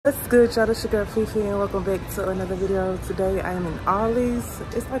What's good, y'all? It's your girl FEFE and welcome back to another video. Today I am in OLLIES.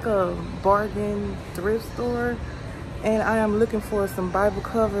 It's like a bargain thrift store and I am looking for some Bible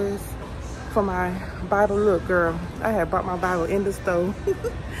covers for my Bible. Look, girl, I had bought my Bible in the store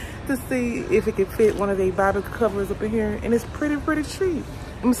to see if it could fit one of the Bible covers up in here, and it's pretty cheap.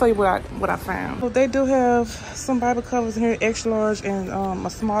 Let me show you what I found. Well, they do have some Bible covers in here, extra large and a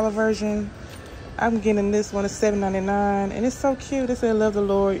smaller version. I'm getting this one, it's $7.99, and it's so cute. It said, love the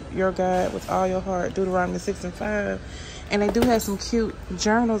Lord your God with all your heart, Deuteronomy 6:5. And they do have some cute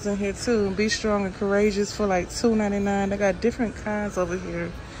journals in here too. Be strong and courageous for like $2.99. They got different kinds over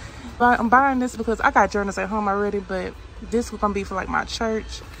here. But I'm buying this because I got journals at home already, but this was gonna be for like my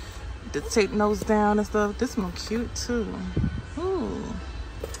church to take notes down and stuff. This one cute too. Ooh.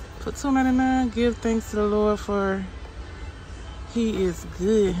 For $2.99, give thanks to the Lord for He is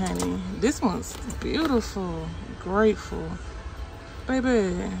good, honey. This one's beautiful. Grateful.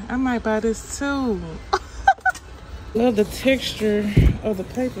 Baby, I might buy this too. Love the texture of the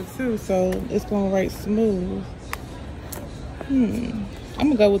paper too, so it's gonna write smooth. I'm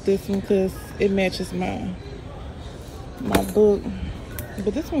gonna go with this one because it matches my book.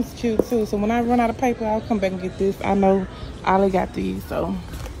 But this one's cute too, so when I run out of paper, I'll come back and get this. I know Ollie got these, so.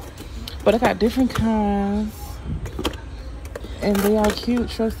 But I got different kinds. And they are cute.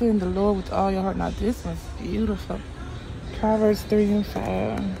 Trust in the Lord with all your heart. Now this one's beautiful. Proverbs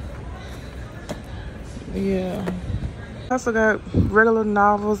 3:5. Yeah. I also got regular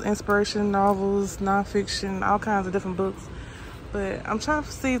novels, inspiration novels, nonfiction, all kinds of different books. But I'm trying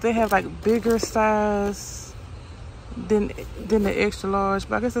to see if they have like bigger size than the extra large.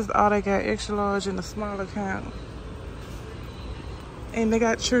 But I guess that's all they got, extra large and the smaller kind. And they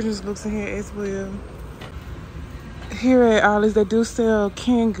got children's books in here as well. Here at OLLIES, they do sell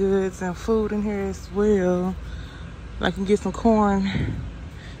canned goods and food in here as well. Like, you can get some corn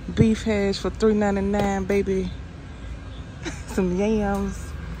beef hash for $3.99, baby. Some yams,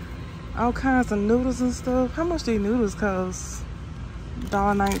 all kinds of noodles and stuff. How much do these noodles cost?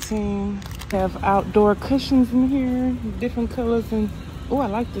 $1.19. Have outdoor cushions in here, different colors. And oh, I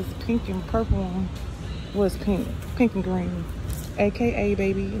like this pink and purple one. What's pink? Pink and green. AKA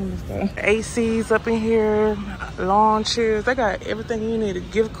baby and stuff. ACs up in here, lawn chairs. They got everything you need.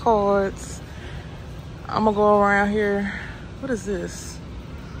 Gift cards. I'm gonna go around here. What is this?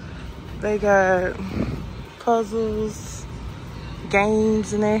 They got puzzles,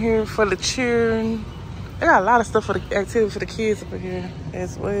 games in here for the children. They got a lot of stuff for the activity for the kids up in here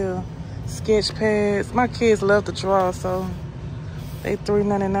as well. Sketch pads. My kids love to draw, so they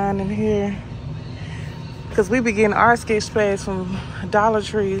 $3.99 in here. Because we be getting our sketch pads from Dollar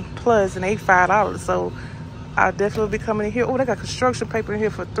Tree Plus, and they $5. So I'll definitely be coming in here. Oh, they got construction paper in here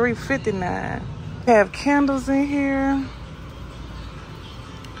for $3.59. They have candles in here.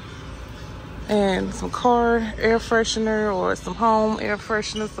 And some car air freshener or some home air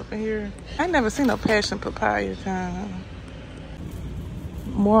fresheners up in here. I ain't never seen no passion papaya kind.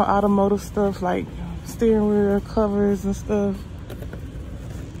 More automotive stuff like steering wheel covers and stuff.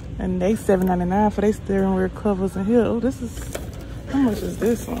 And they $7.99 for their steering wheel covers in here. Oh, this is, how much is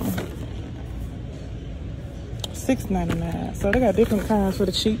this one? $6.99. So they got different kinds for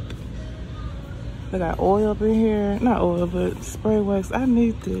the cheap. They got oil up in here. Not oil, but spray wax. I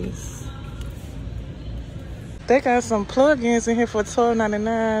need this. They got some plug-ins in here for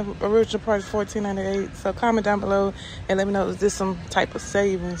 $12.99. Original price $14.98. So comment down below and let me know if this some type of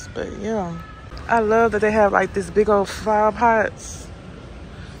savings. But yeah, I love that they have like this big old fire pots.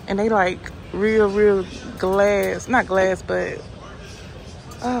 And they like real glass, not glass, but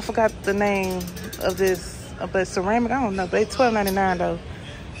oh, I forgot the name of this, but ceramic, I don't know, but they $12.99 though.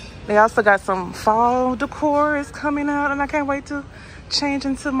 They also got some fall decor is coming out, and I can't wait to change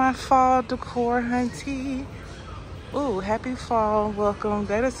into my fall decor, hunty. Ooh, happy fall, welcome.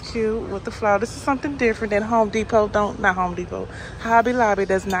 That is cute with the flower. This is something different than Home Depot, not Home Depot, Hobby Lobby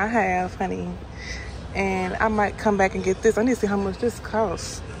does not have, honey. And I might come back and get this. I need to see how much this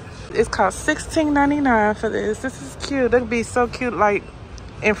costs. It's cost $16.99 for this. This is cute. That'd be so cute, like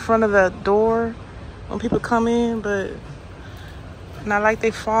in front of the door when people come in. But and I like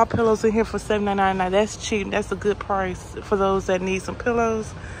they fall pillows in here for $7.99. Now that's cheap. That's a good price for those that need some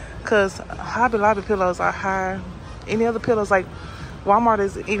pillows. Cause Hobby Lobby pillows are high. Any other pillows like Walmart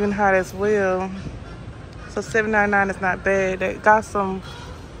is even high as well. So $7.99 is not bad. They got some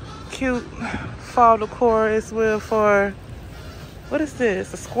cute fall decor as well for. What is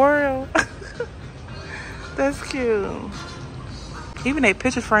this? A squirrel? That's cute. Even their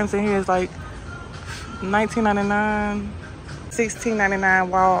picture frames in here is like $19.99, $16.99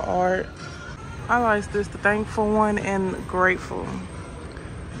 wall art. I like this, the thankful one and grateful.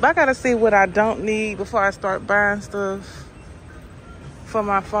 But I gotta see what I don't need before I start buying stuff for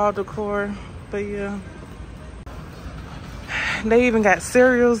my fall decor. But yeah, they even got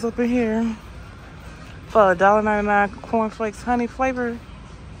cereals up in here for $1.99 cornflakes honey flavor.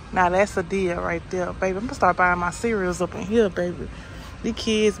 Now that's a deal right there, baby. I'm gonna start buying my cereals up in here, baby. These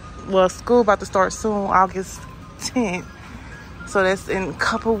kids, well, school about to start soon, August 10th. So that's in a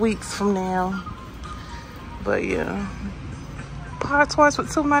couple weeks from now. But yeah, Pot Toys for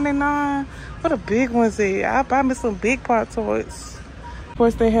 $2.99. What the big ones is? I buy me some big Pot Toys. Of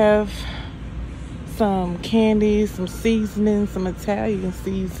course, they have some candy, some seasoning, some Italian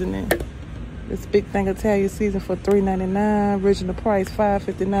seasoning. This big thing Italian seasoning for $3.99. Original price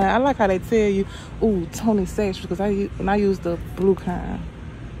 $5.59. I like how they tell you, ooh, Tony Sachs, because when I use the blue kind.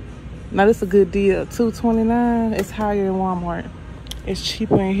 Now this is a good deal. $2.29. It's higher in Walmart. It's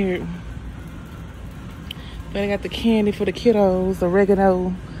cheaper in here. But I got the candy for the kiddos,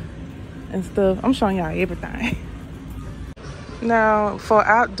 oregano and stuff. I'm showing y'all everything. Now for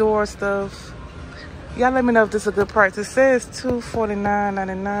outdoor stuff, y'all let me know if this is a good price. It says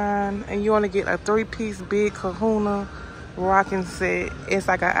 $249.99, and you only get a 3-piece big Kahuna rocking set. It's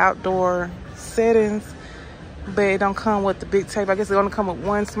like an outdoor settings, but it don't come with the big table. I guess it only come with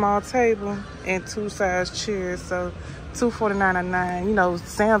one small table and 2 size chairs. So $249.99. You know,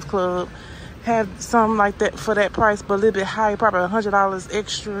 Sam's Club have something like that for that price, but a little bit higher, probably $100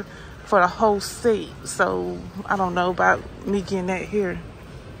 extra for the whole set. So I don't know about me getting that here.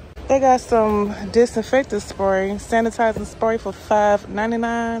 They got some disinfectant spray, sanitizing spray for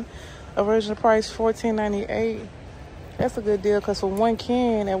 $5.99. Original price $14.98. That's a good deal because for 1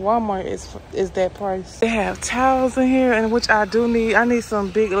 can at Walmart is that price. They have towels in here, and which I do need. I need some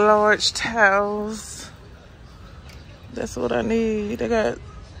big, large towels. That's what I need. They got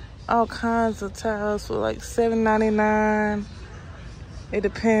all kinds of towels for like $7.99. It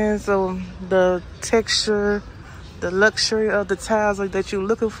depends on the texture, the luxury of the towels that you're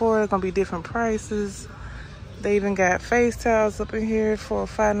looking for. It's gonna be different prices. They even got face towels up in here for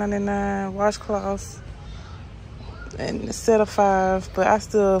 $5.99. Washcloths and a set of 5, but I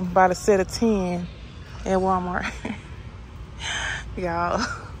still buy the set of 10 at Walmart. Y'all.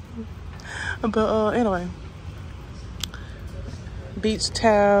 But anyway, beach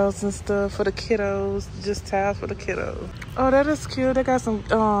towels and stuff for the kiddos. Just towels for the kiddos. Oh, that is cute. They got some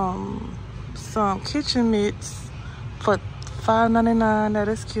kitchen mitts for $5.99. That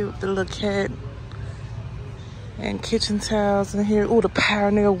is cute. The little cat. And kitchen towels in here. Oh, the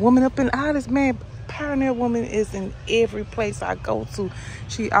Pioneer Woman up in Alice, man. Pioneer Woman is in every place I go to.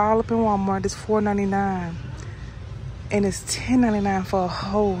 She all up in Walmart. It's $4.99. And it's $10.99 for a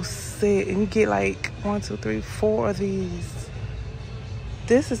whole set. And you get like 1, 2, 3, 4 of these.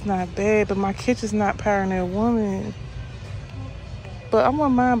 This is not bad, but my kitchen's not Pioneer Woman. But I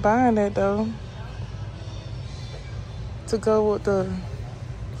wouldn't mind buying that though. To go with the,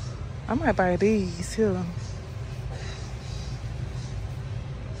 I might buy these here.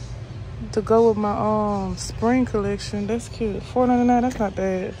 To go with my spring collection. That's cute. $4.99, that's not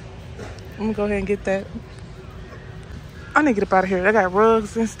bad. I'm gonna go ahead and get that. I need to get up out of here. They got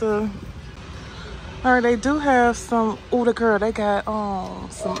rugs and stuff. All right, they do have some, oh, the girl, they got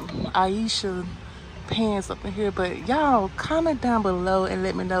some Aisha pants up in here. But y'all, comment down below and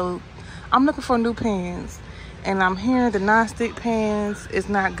let me know. I'm looking for new pans. And I'm hearing the non-stick pans is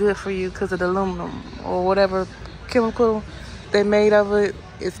not good for you because of the aluminum or whatever chemical they made of it.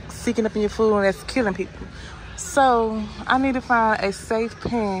 It's seeking up in your food and that's killing people. So I need to find a safe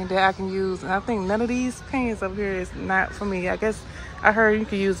pan that I can use. And I think none of these pans up here is not for me. I guess I heard you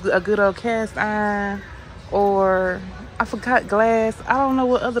can use a good old cast iron, or I forgot glass. I don't know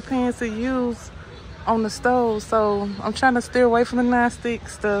what other pans to use on the stove. So I'm trying to steer away from the non-stick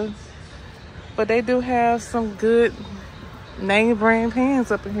stuff. But they do have some good name brand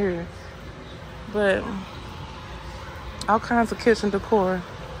pans up in here. But all kinds of kitchen decor.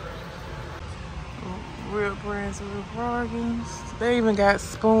 Real brands, real bargains. They even got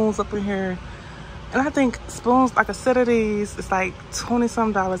spoons up in here. And I think spoons, like a set of these, it's like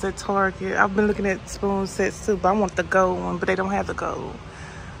 $20-some at Target. I've been looking at spoon sets too, but I want the gold one, but they don't have the gold.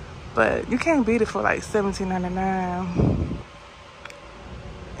 But you can't beat it for like $17.99.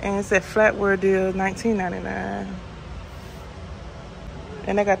 And it's that flatware deal, $19.99.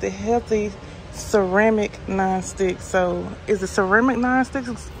 And they got the healthy ceramic non-stick. So is the ceramic non-stick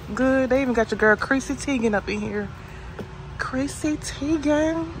good? They even got your girl Chrissy Teigen up in here. Chrissy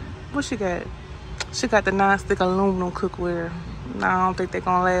Teigen? What she got? She got the non-stick aluminum cookware. No, I don't think they're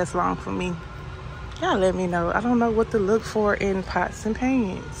gonna last long for me. Y'all let me know. I don't know what to look for in pots and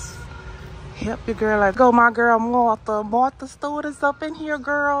pans. help your girl. Like, go my girl Martha. Martha Stewart is up in here,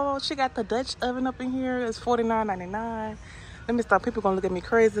 girl. She got the Dutch oven up in here. It's $49.99. Let me stop. People gonna look at me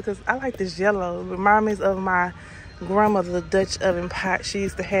crazy because I like this yellow. It reminds me of my grandmother's Dutch oven pot she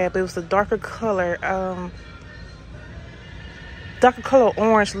used to have. It was a darker color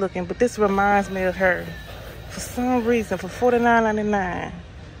orange looking, but this reminds me of her for some reason. For $49.99.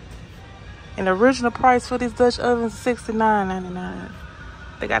 And the original price for this Dutch oven is $69.99.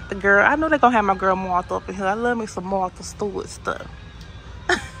 They got the girl. I know they're gonna have my girl Martha up in here. I love me some Martha Stewart stuff.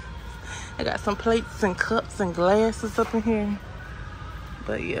 They got some plates and cups and glasses up in here.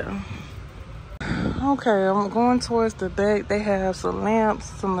 But yeah. Okay, I'm going towards the back. They have some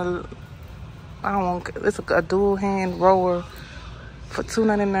lamps, it's a dual hand rower for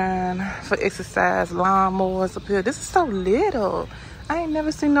 $2.99 for exercise lawnmowers up here. This is so little. I ain't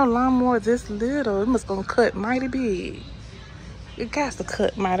never seen no lawnmower this little. It must gonna cut mighty big. It got to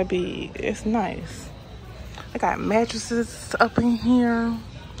cut mighty big. It's nice. I got mattresses up in here.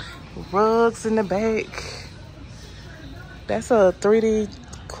 Rugs in the back. That's a 3D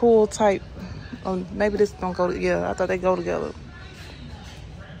cool type. Maybe this don't go together. Yeah, I thought they go together.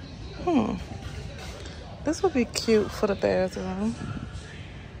 This would be cute for the bathroom.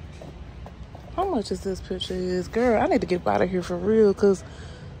 How much is this picture? Girl, I need to get out of here for real because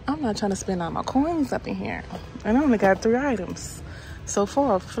I'm not trying to spend all my coins up in here. And I only got 3 items so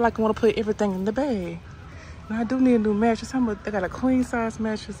far. I feel like I want to put everything in the bag. And I do need a new mattress. How much? They got a queen size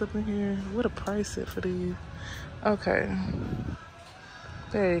mattress up in here. What a price it for these. Okay.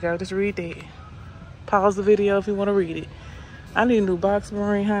 There you go. Just read that. Pause the video if you want to read it. I need a new box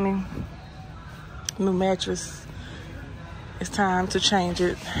spring, honey. New mattress. It's time to change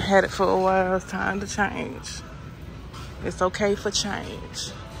it. Had it for a while. It's time to change. It's okay for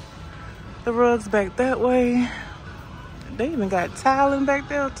change. The rug's back that way. They even got tiling back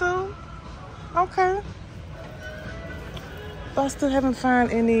there too. Okay. But I still haven't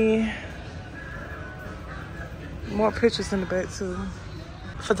found any more pictures in the back too.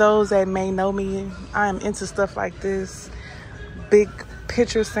 For those that may know me, I am into stuff like this. Big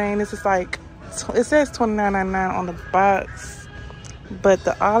picture saying this is like, it says $29.99 on the box, but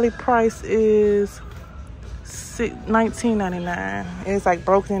the Ollie price is $19.99. It's like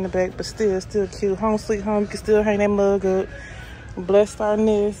broken in the back, but still cute. Home sweet home. You can still hang that mug up. Blessed our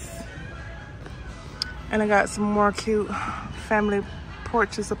nest. And I got some more cute family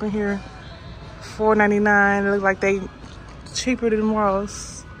portraits up in here. $4.99. They look like they cheaper than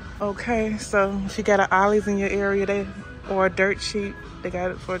Ross. Okay, so if you got an Ollie's in your area, or a dirt cheap, they got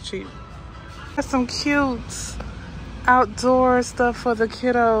it for cheap. Got some cute outdoor stuff for the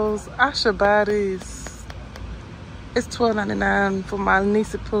kiddos. I should buy these. It's $12.99 for my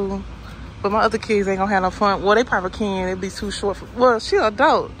niece pool, but my other kids ain't gonna have no fun. Well, they probably can. It'd be too short for. Well, she an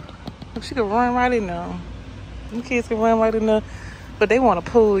adult. She can run right in there. Them kids can run right in there, but they want a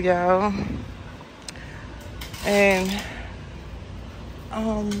pool, y'all. And I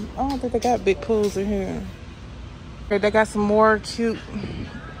don't think they got big pools in here. They got some more cute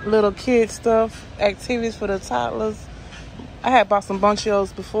little kid stuff, activities for the toddlers. I had bought some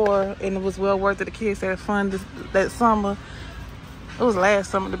bunchios before, and it was well worth it. The kids had fun that summer. It was last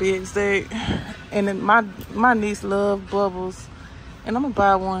summer to be exact. And then my niece loved bubbles, and I'm gonna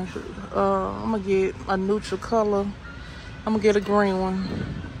buy one. I'm gonna get a neutral color. I'm gonna get a green one.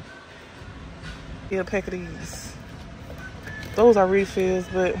 Get a pack of these. Those are refills,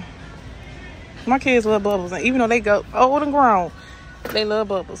 but my kids love bubbles, and even though they go old and grown, they love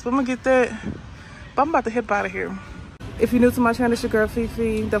bubbles. But I'm gonna get that. But I'm about to head out of here. If you're new to my channel, it's your girl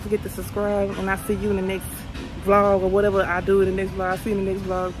FEFE. Don't forget to subscribe, and I'll see you in the next vlog or whatever I do in the next vlog. I'll see you in the next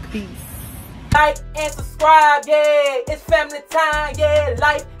vlog. Peace. Like and subscribe, yeah. It's family time, yeah.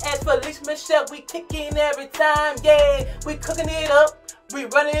 Life as Felicia Michelle, we kicking every time, yeah. We cooking it up, we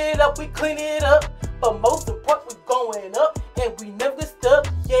running it up, we clean it up. But most important, we going up, and we never get stuck,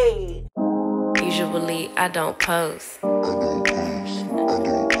 yeah. Usually I don't post.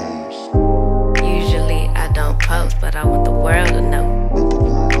 Usually I don't post, but I want the world to know.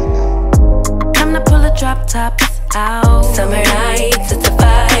 Time to pull the drop tops out. Summer nights, it's a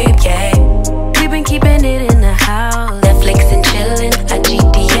vibe, yeah. We've been keeping it in the house.